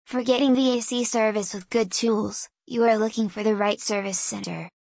For getting the AC service with good tools, you are looking for the right service center.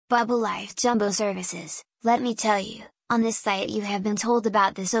 Bubblelife Jumboservices. Let me tell you, on this site you have been told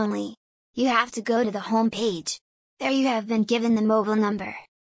about this only. You have to go to the home page. There you have been given the mobile number.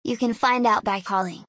 You can find out by calling.